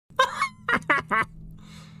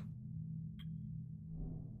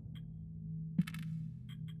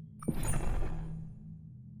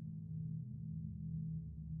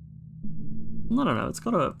No, it's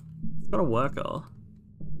got a worker.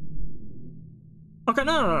 Okay,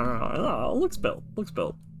 no, looks built.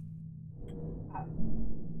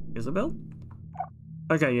 Is it built?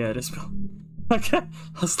 Okay, yeah, it is built. Okay,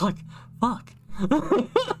 I was like, fuck.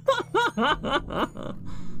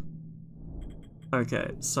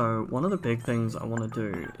 Okay, so one of the big things I want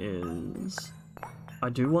to do is I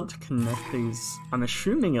do want to connect these. I'm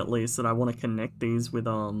assuming at least that I want to connect these with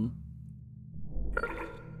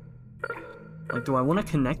like, do I want to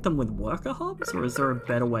connect them with worker hubs, or is there a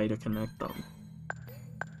better way to connect them?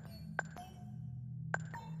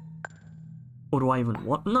 Or do I even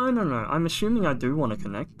want? No. I'm assuming I do want to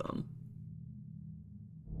connect them.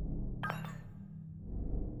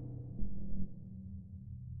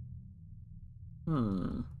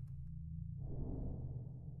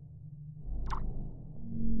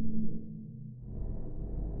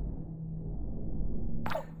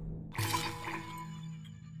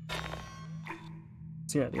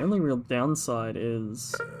 So yeah, the only real downside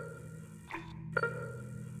is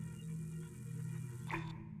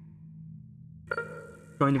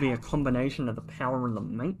going to be a combination of the power and the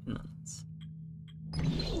maintenance.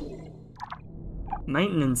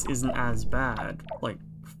 Maintenance isn't as bad, like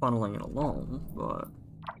funneling it along, but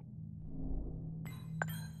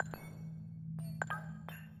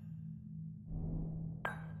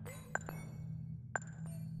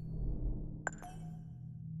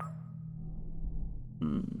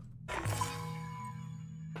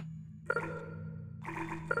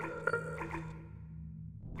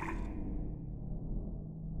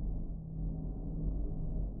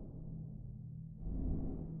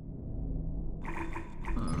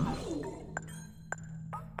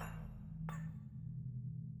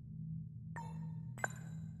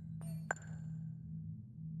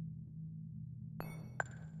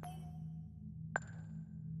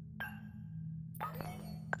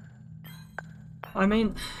I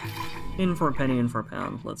mean, in for a penny, in for a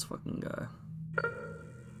pound. Let's fucking go.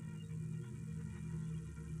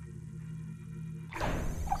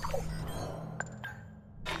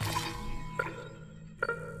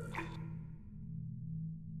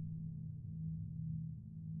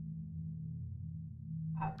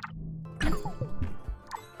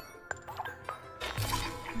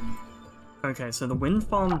 Okay, so the wind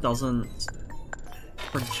farm doesn't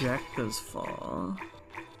project as far,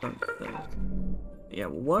 don't think. Yeah,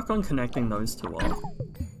 we'll work on connecting those two up.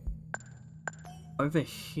 Over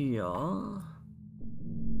here...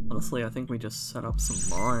 Honestly, I think we just set up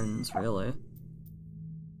some lines, really.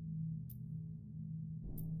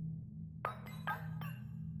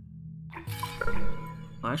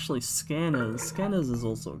 Actually, scanners. Scanners is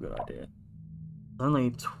also a good idea.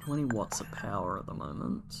 Only 20 watts of power at the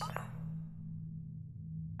moment.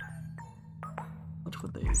 What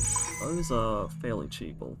would these? Those are fairly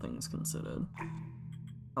cheap, all things considered.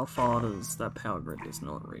 How far does that power grid does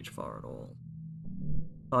not reach far at all?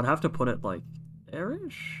 So I'd have to put it like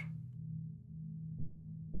there-ish?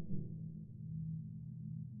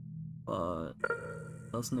 But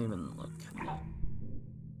doesn't even like connect.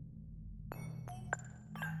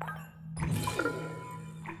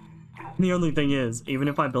 The only thing is, even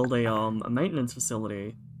if I build a maintenance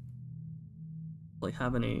facility, like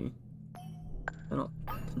have any, they're not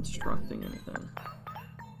constructing anything.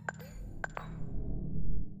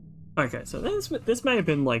 Okay, so this may have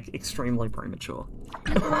been like extremely premature.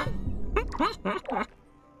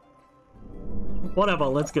 Whatever,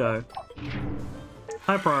 let's go.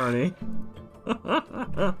 High priority.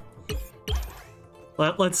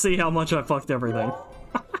 Let's see how much I fucked everything.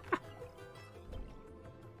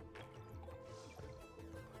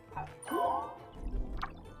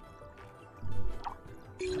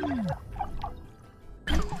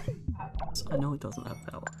 I know it doesn't have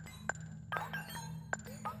power.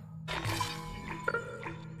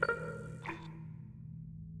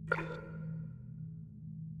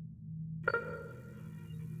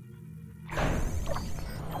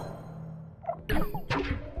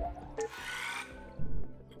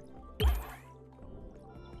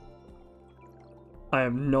 I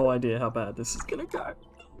have no idea how bad this is gonna go.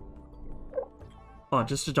 Oh,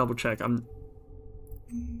 just to double check,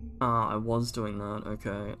 I was doing that,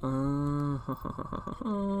 okay.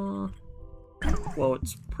 Well,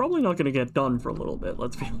 it's probably not gonna get done for a little bit,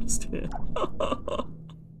 let's be honest here.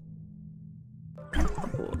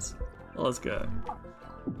 Pause. Let's go.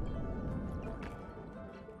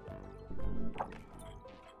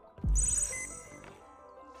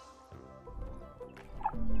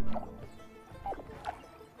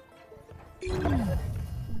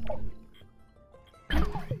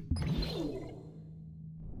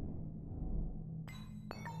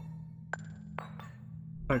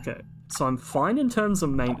 Okay, so I'm fine in terms of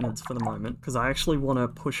maintenance for the moment, because I actually want to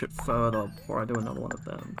push it further before I do another one of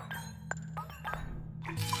them.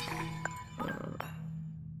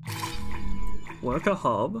 Worker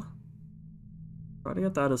hub. Try to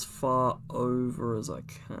get that as far over as I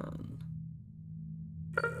can.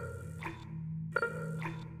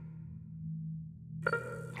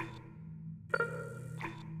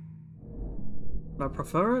 I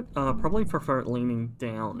prefer it, probably prefer it leaning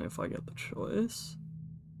down if I get the choice.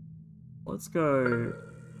 Let's go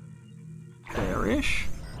there-ish.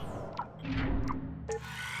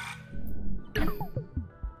 This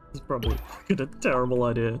is probably a terrible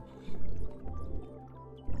idea.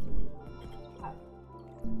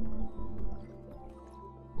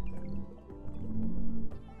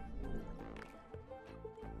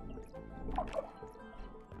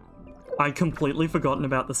 I'd completely forgotten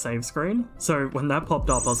about the save screen, so when that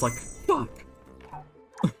popped up, I was like, fuck!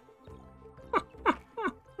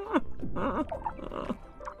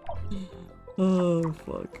 Oh,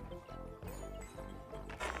 fuck.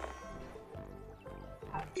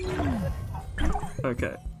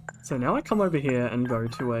 Okay, so now I come over here and go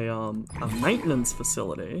to a maintenance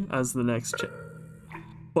facility as the next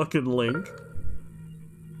fucking link.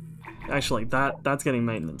 Actually, that's getting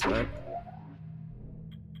maintenance, right?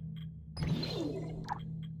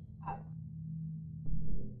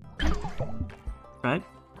 Right?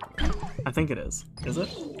 I think it is. Is it?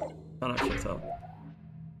 Can't actually tell.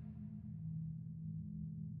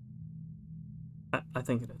 I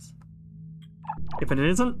think it is. If it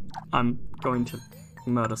isn't, I'm going to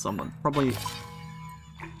murder someone. Probably...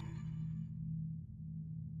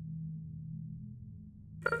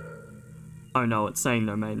 Oh no, it's saying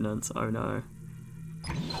no maintenance. Oh no.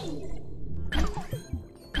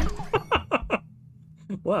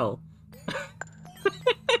 Well...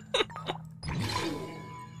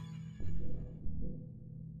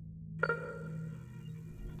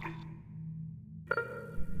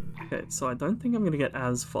 Okay, so I don't think I'm gonna get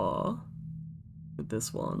as far with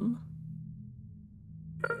this one.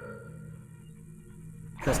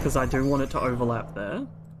 Just because I do want it to overlap there.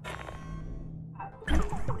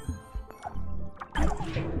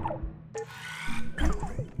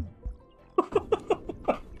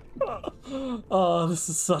 Oh, this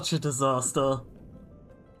is such a disaster.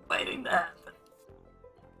 Waiting to happen.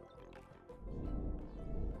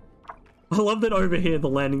 I love that over here the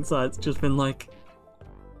landing site's just been like,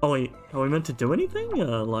 oh wait, are we meant to do anything?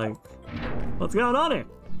 Like, what's going on here?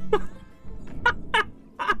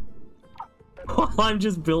 While I'm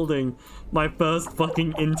just building my first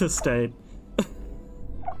fucking interstate.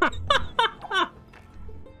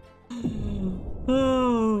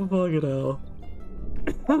 Oh, fucking hell.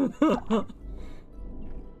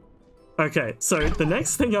 Okay, so the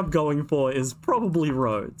next thing I'm going for is probably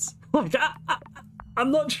roads. Like,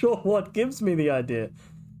 I'm not sure what gives me the idea.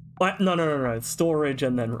 Like, no. Storage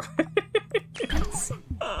and then roads.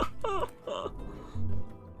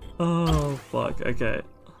 Oh, fuck. Okay.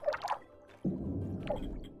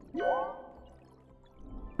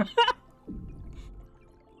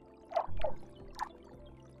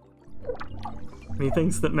 He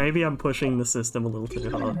thinks that maybe I'm pushing the system a little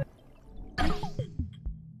too hard.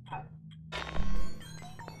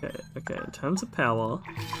 Okay, in terms of power...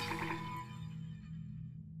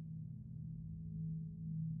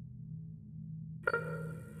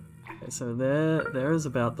 Okay, so there is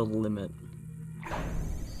about the limit.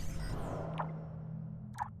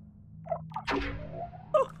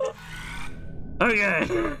 Okay,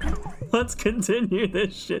 let's continue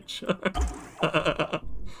this shit show.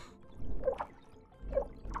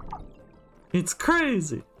 It's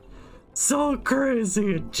crazy. So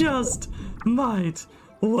crazy, it just might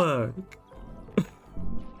work.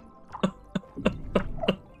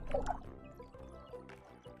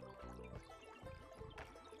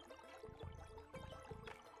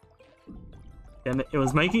 Damn it, it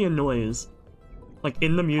was making a noise. Like,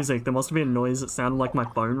 in the music, there must have been a noise that sounded like my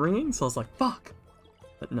phone ringing, so I was like, fuck.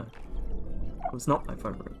 But no. It was not my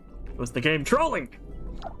phone ringing. It was the game trolling!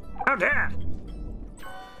 How dare!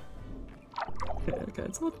 Okay,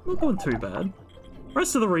 it's not going too bad.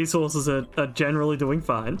 Rest of the resources are generally doing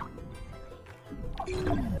fine.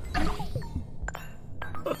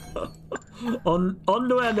 On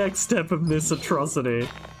to our next step of this atrocity.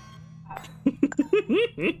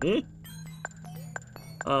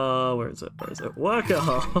 Where is it? Where is it? Worker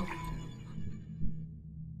hub.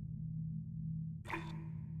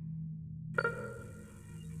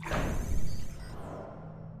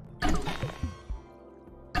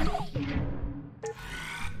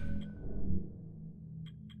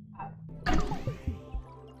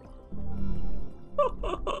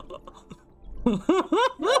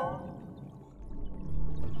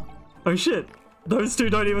 Oh shit! Those two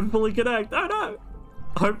don't even fully connect. Oh no!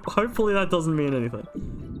 Hopefully that doesn't mean anything.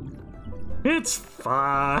 It's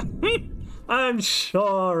fine. I'm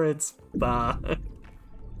sure it's fine.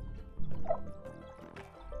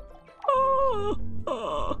 Oh,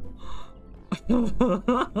 oh.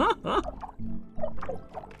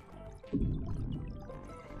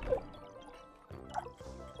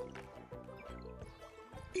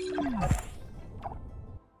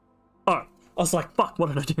 Oh, I was like, fuck, what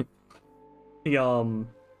did I do? The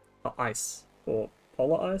ice, or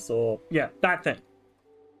polar ice, or, yeah, that thing.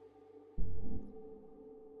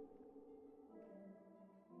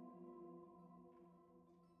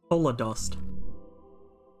 Polar dust.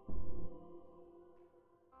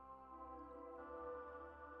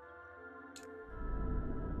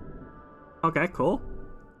 Okay, cool.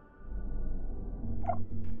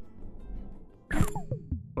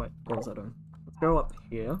 Wait, what was I doing? Let's go up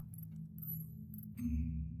here.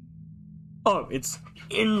 Oh, it's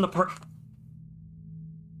in the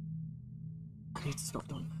I need to stop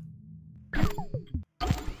doing that.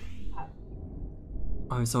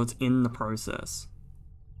 Oh, so it's in the process.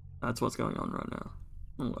 That's what's going on right now.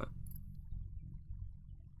 Okay.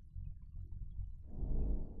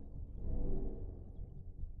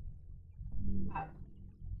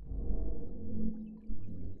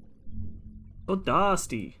 So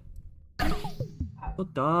dusty. So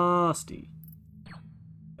dusty.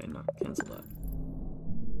 Okay, no, cancel that.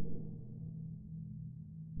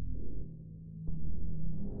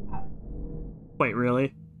 Wait,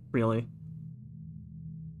 really? Really?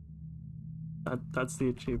 That's the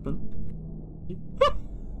achievement?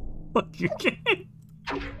 Fuck you, game!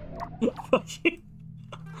 Fuck you!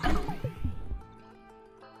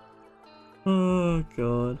 Oh,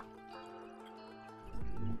 God.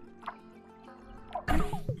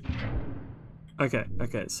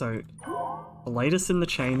 Okay, so the latest in the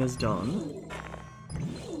chain is done.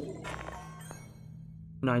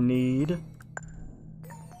 And I need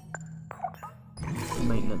a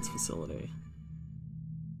maintenance facility.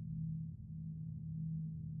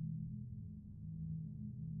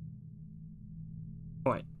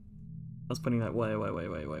 Wait. I was putting that way.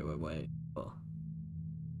 Oh.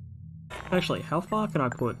 Actually, how far can I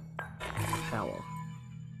put power?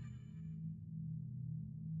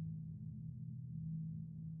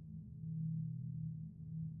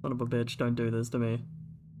 Son of a bitch, don't do this to me.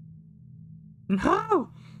 No!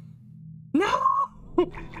 No!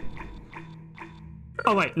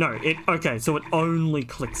 Oh wait, no, okay, so it only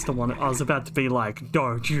clicks to one. I was about to be like,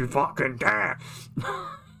 don't you fucking dare!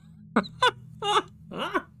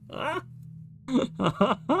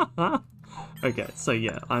 Okay, so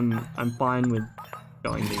yeah, I'm fine with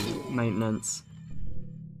going to maintenance.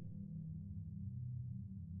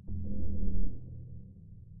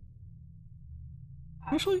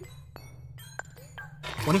 Actually,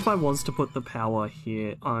 what if I was to put the power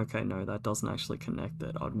here? Oh, okay, no, that doesn't actually connect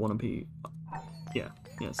it. I'd want to be... Yeah,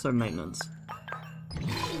 so maintenance.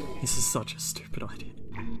 This is such a stupid idea.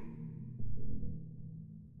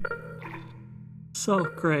 So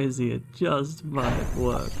crazy, it just might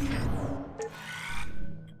work.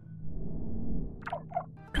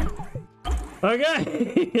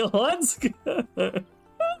 Okay, let's go.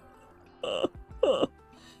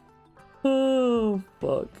 Oh,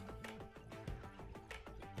 fuck.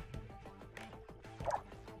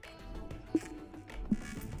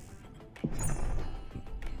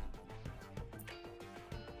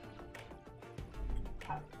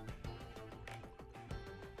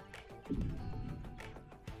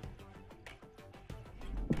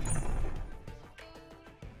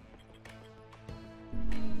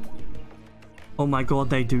 Oh my god,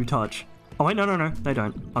 they do touch. Oh wait, no, they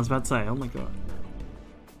don't. I was about to say, oh my god.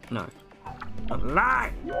 No. A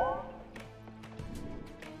lie!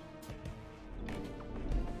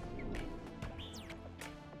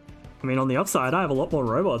 I mean, on the upside, I have a lot more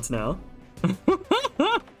robots now.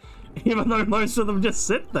 Even though most of them just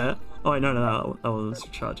sit there. Oh wait, no, that was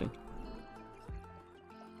recharging.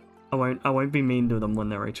 I won't be mean to them when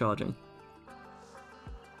they're recharging.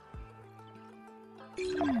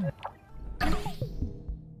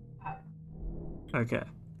 Okay.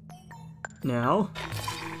 Now,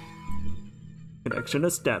 connection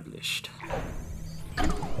established.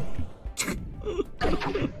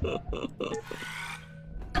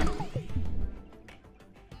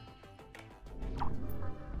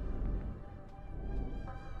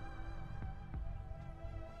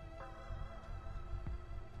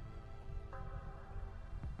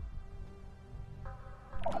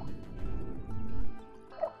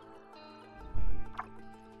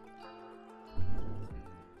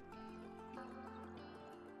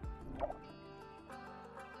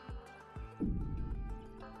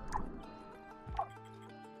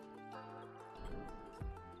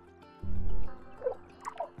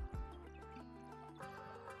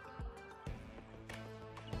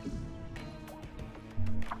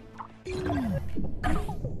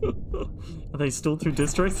 they still two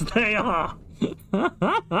districts? They are! No,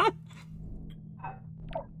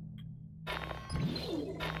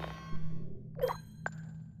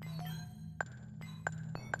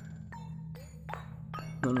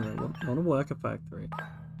 not a worker factory.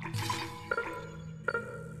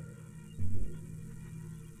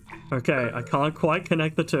 Okay, I can't quite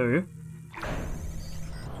connect the two.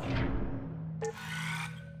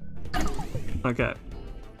 Okay.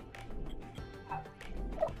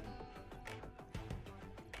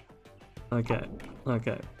 Okay,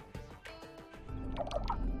 okay.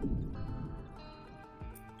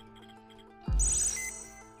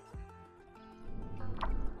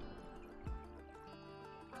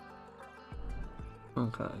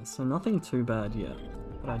 Okay, so nothing too bad yet,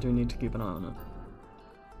 but I do need to keep an eye on it.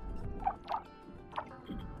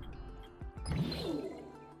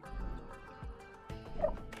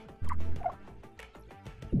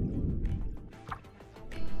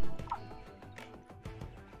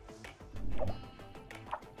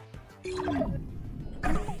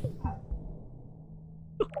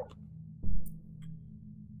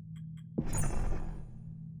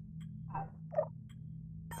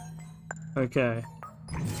 Okay.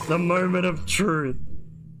 The moment of truth.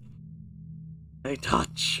 They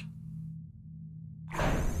touch.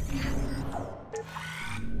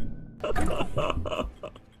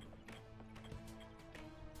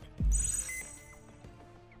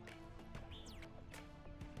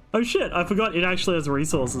 Oh shit, I forgot it actually has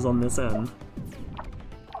resources on this end.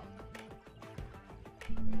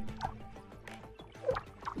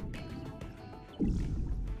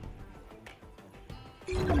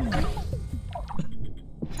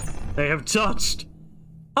 They have touched!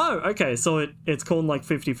 Oh, okay, so it's called like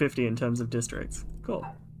 50-50 in terms of districts. Cool.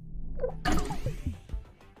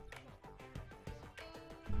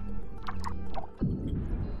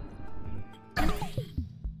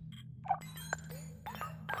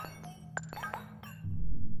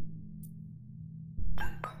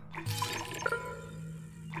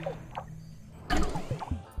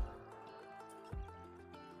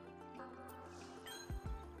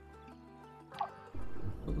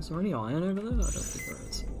 Is there any iron over there? I don't think there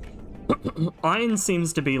is. Iron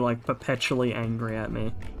seems to be like perpetually angry at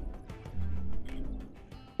me.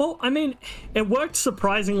 Well, I mean, it worked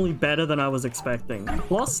surprisingly better than I was expecting.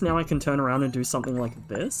 Plus, now I can turn around and do something like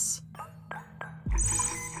this.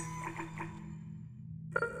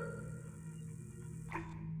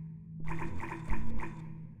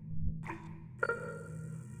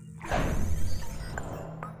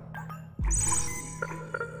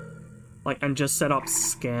 Like, and just set up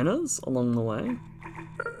scanners along the way.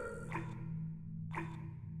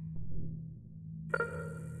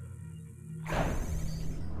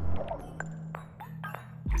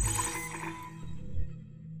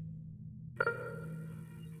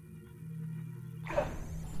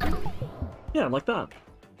 Yeah, like that.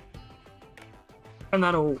 And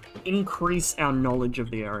that'll increase our knowledge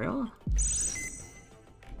of the area.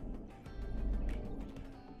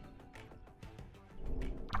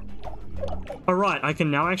 Alright, I can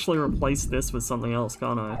now actually replace this with something else,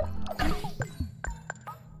 can't I?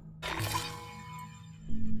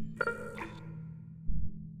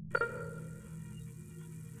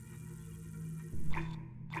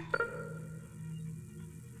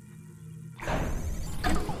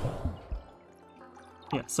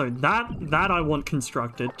 Yeah, so that I want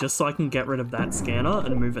constructed, just so I can get rid of that scanner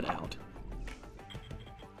and move it out.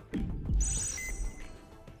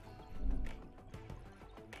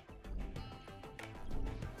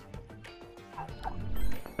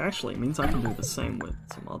 Actually, it means I can do the same with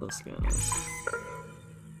some other scanners.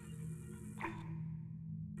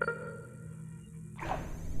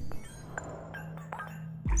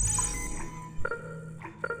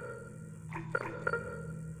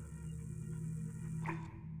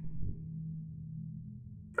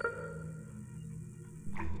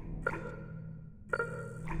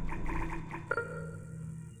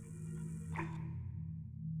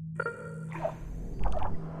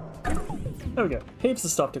 There we go. Heaps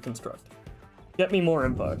of stuff to construct. Get me more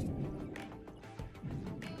info.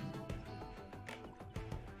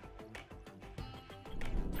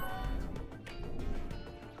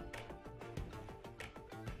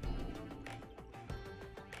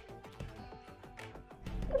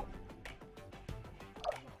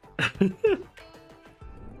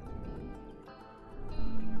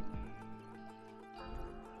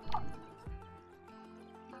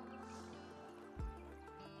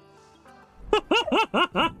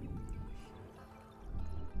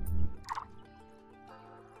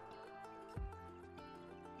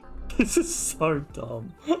 This is so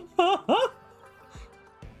dumb.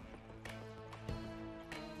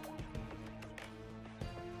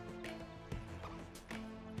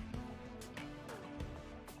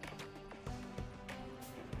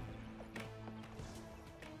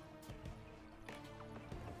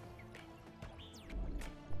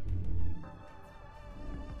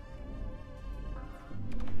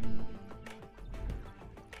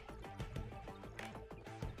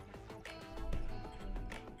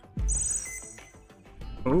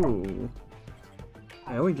 Ooh.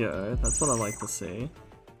 There we go. That's what I like to see.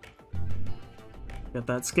 Get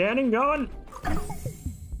that scanning going!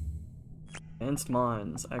 Advanced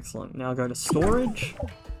mines. Excellent. Now go to storage.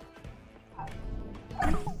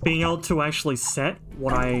 Being able to actually set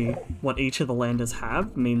what each of the landers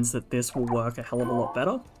have means that this will work a hell of a lot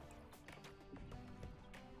better.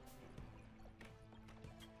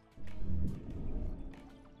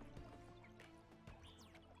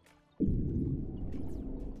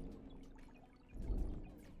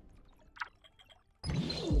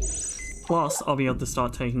 Plus, I'll be able to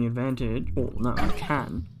start taking advantage. Oh, no, I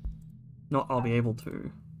can. Not I'll be able to.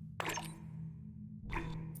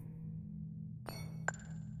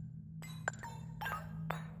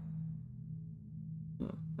 Yeah,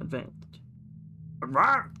 advanced.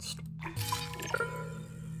 Advanced!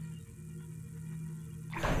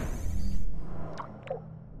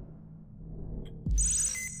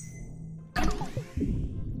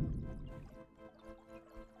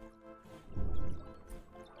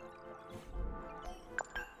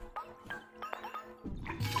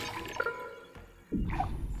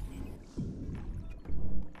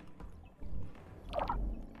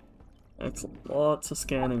 Excellent. Lots of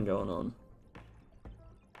scanning going on.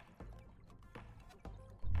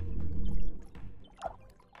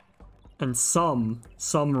 And some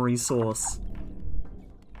resources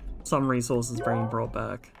being brought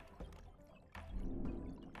back.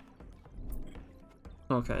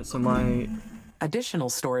 Okay, so my... Additional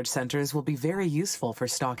storage centers will be very useful for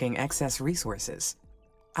stocking excess resources.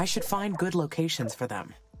 I should find good locations for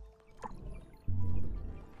them.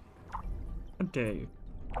 How dare you?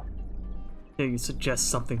 Dare you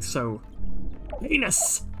suggest something so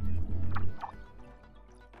heinous?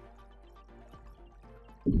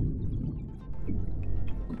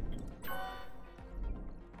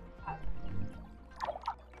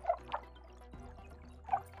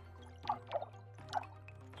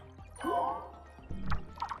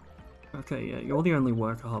 Okay, yeah, you're the only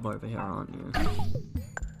worker hub over here, aren't you?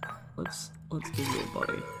 Let's give you a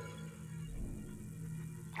buddy.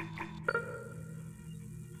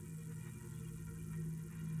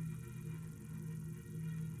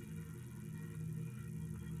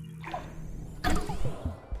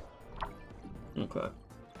 Okay.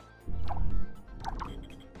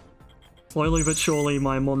 Slowly but surely,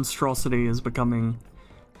 my monstrosity is becoming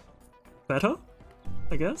better,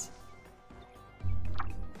 I guess.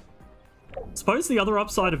 Suppose the other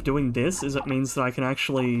upside of doing this is it means that I can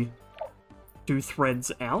actually do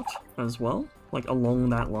threads out as well, like along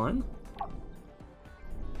that line.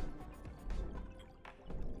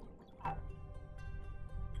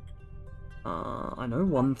 I know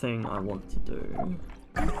one thing I want to do.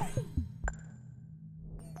 Over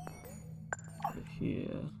here.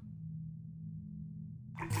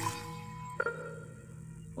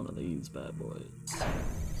 One of these bad boys.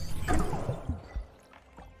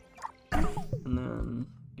 And then,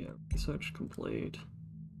 yeah, research complete.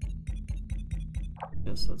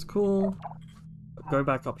 Yes, that's cool. Go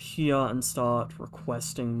back up here and start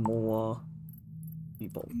requesting more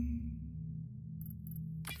people.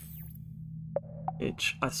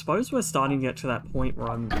 Which, I suppose we're starting to get to that point where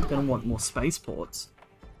I'm gonna want more spaceports.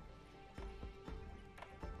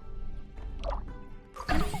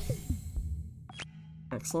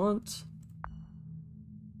 Excellent.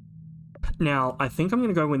 Now, I think I'm going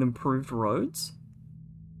to go with improved roads.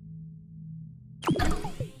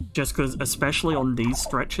 Just because, especially on these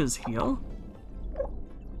stretches here.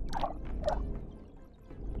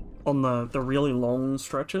 On the really long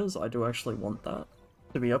stretches, I do actually want that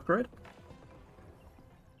to be upgraded.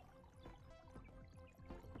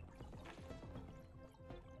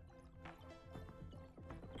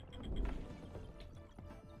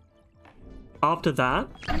 After that,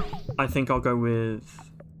 I think I'll go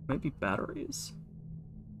with maybe batteries.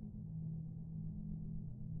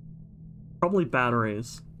 Probably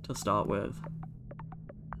batteries to start with.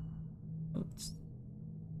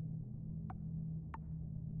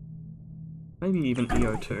 Maybe even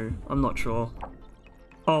EO2, I'm not sure.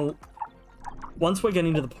 Oh, once we're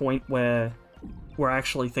getting to the point where we're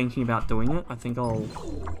actually thinking about doing it, I think I'll,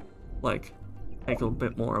 like, take a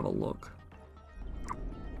bit more of a look.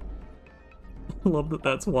 I love that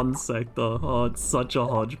that's one sector. Oh, it's such a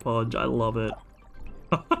hodgepodge. I love it.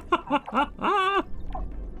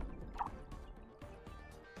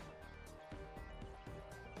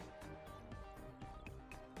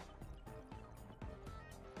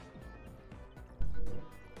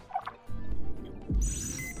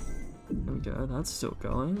 There we go, that's still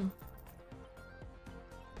going.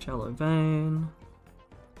 Shallow vein.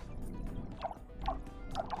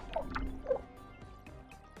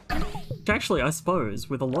 Actually, I suppose,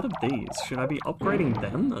 with a lot of these, should I be upgrading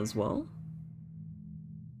them as well?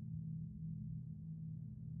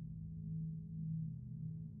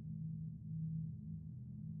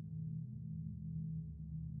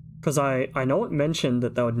 Because I know it mentioned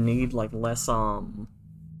that they would need, like, less, that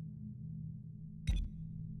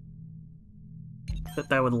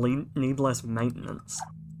they would need less maintenance.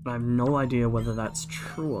 I have no idea whether that's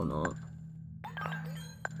true or not.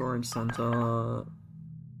 Storage center...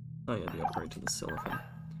 Oh yeah, the upgrade to the silicon.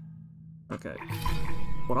 Okay.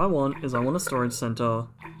 What I want is I want a storage center...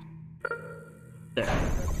 there.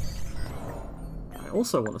 I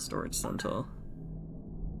also want a storage center...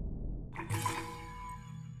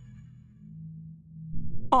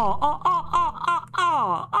 Oh,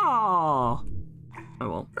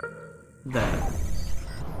 well. There.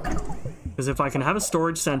 Because if I can have a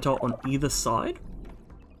storage center on either side...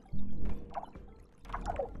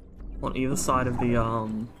 On either side of the,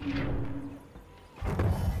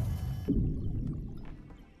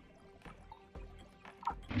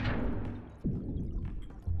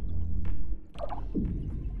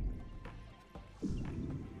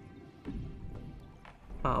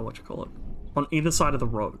 what you call it? On either side of the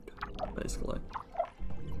road, basically.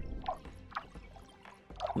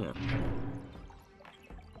 Yeah.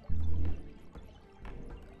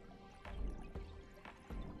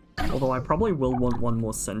 Although I probably will want one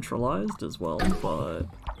more centralized as well, but...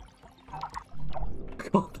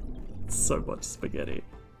 God, so much spaghetti.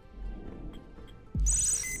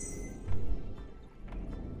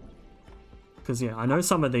 Because, yeah, I know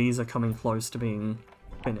some of these are coming close to being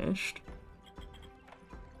finished.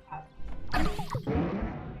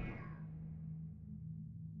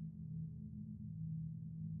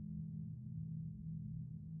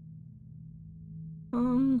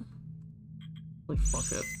 Like,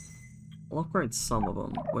 fuck it. I'll upgrade some of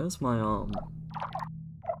them. Where's my,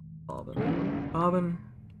 carbon? Carbon?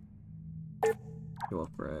 You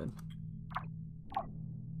upgrade.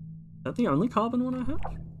 Is that the only carbon one I have?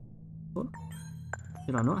 What?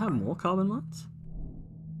 Did I not have more carbon ones?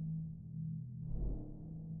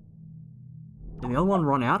 Did the other one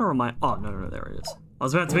run out, or am I... Oh, no, there it is. I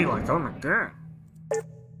was about to be like, oh my god.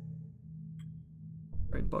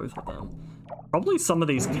 Upgrade both of them. Probably some of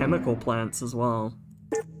these chemical plants as well.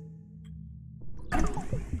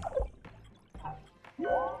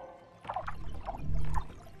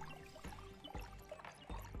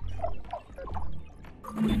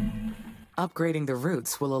 Upgrading the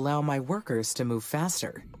routes will allow my workers to move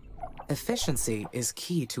faster. Efficiency is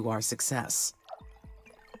key to our success.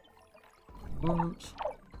 What?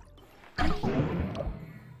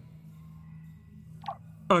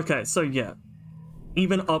 Okay, so yeah.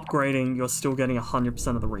 Even upgrading, you're still getting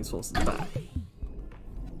 100% of the resources back.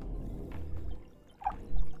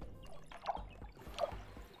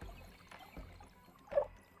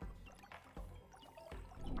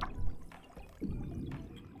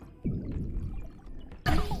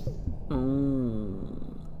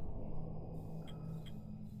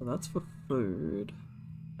 So that's for food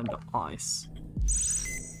and ice.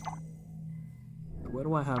 Where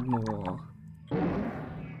do I have more?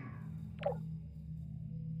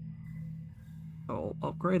 Oh,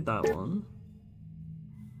 upgrade that one.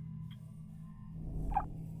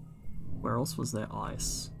 Where else was there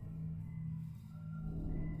ice?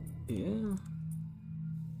 Yeah.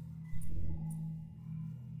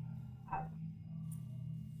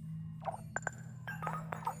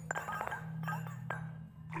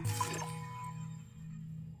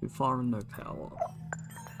 Too far and no power.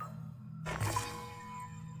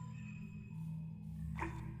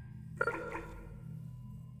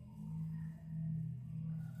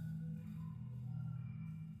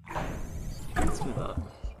 Let's do that.